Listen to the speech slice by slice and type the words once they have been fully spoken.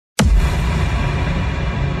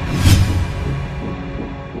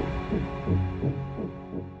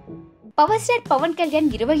Power star Pawan Kalyan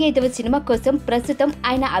 25వ cinema కోసం ప్రస్తుతం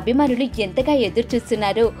ఆయన అభిమానులు ఎంతగా ఎదురు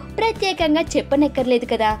చూస్తున్నారో ప్రత్యేకంగా చెప్పనక్కర్లేదు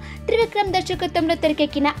కదా. త్రివిక్రమ్ దర్శకత్వంలో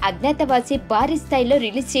తెరకెక్కిన అజ్ఞాతవాసి భారీ స్థాయిలో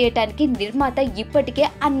రిలీజ్ చేయడానికి నిర్మాత ఇప్పటికే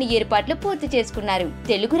అన్ని ఏర్పాట్లు పూర్తి చేసుకున్నారు.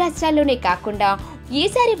 తెలుగు రాష్ట్రాల్లోనే కాకుండా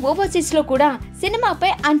ఈసారి ఓవర్సీస్ లో కూడా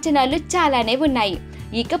సినిమాపై అంచనాలు చాలానే ఉన్నాయి.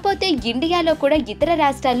 ఇకపోతే ఇండియాలో కూడా ఇతర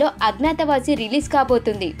రాష్ట్రాల్లో అజ్ఞాతవాసి రిలీజ్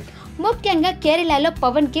కాబోతుంది. ముఖ్యంగా కేరళలో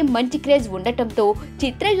పవన్ కి మంచి క్రేజ్ ఉండటంతో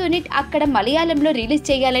చిత్ర యూనిట్ అక్కడ మలయాళంలో రిలీజ్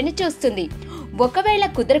చేయాలని చూస్తుంది. ఒకవేళ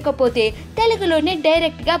కుదరకపోతే తెలుగులోనే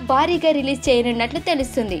డైరెక్ట్ గా భారీగా రిలీజ్ చేయనున్నట్లు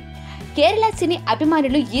తెలుస్తుంది. కేరళ సినీ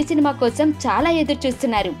అభిమానులు ఈ సినిమా కోసం చాలా ఎదురు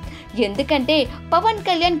చూస్తున్నారు. ఎందుకంటే పవన్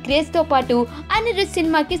కళ్యాణ్ క్రేజ్ తో పాటు అనిరుద్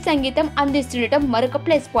సినిమాకి సంగీతం అందిస్తుండటం మరొక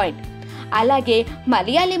ప్లస్ పాయింట్. అలాగే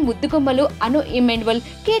మలయాళీ ముద్దుగుమ్మలు అను ఇమాన్యుయల్,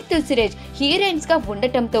 కీర్తి సురేష్ హీరోయిన్స్ గా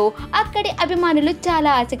ఉండటంతో అక్కడి అభిమానులు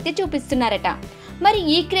చాలా ఆసక్తి చూపిస్తున్నారట. మరి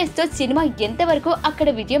ఈ క్రేజ్ తో సినిమా ఎంతవరకు అక్కడ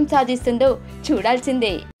విజయం సాధిస్తుందో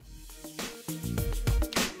చూడాల్సిందే.